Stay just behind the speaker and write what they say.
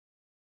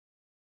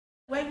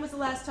When was the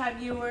last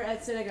time you were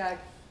at synagogue?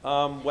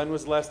 When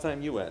was the last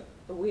time you went?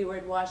 We were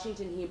in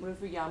Washington Hebrew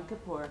for Yom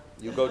Kippur.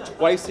 You go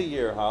twice a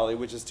year, Holly,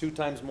 which is 2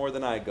 times more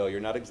than I go. You're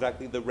not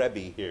exactly the Rebbe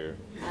here.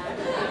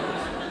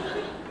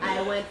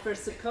 I went for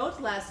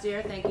Sukkot last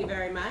year, thank you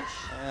very much.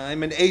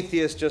 I'm an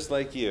atheist just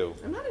like you.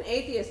 I'm not an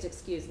atheist,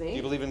 excuse me. Do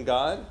you believe in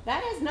God?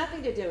 That has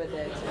nothing to do with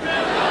it.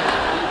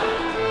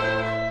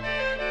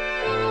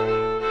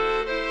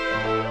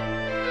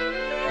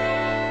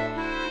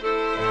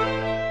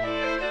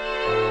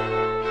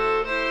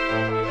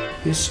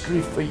 History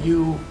for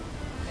you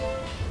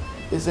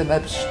is an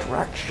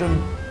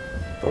abstraction.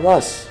 For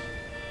us,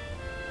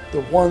 the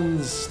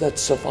ones that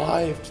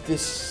survived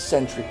this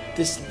century,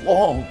 this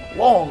long,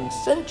 long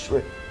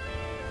century,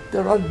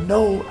 there are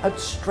no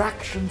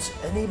abstractions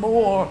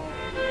anymore.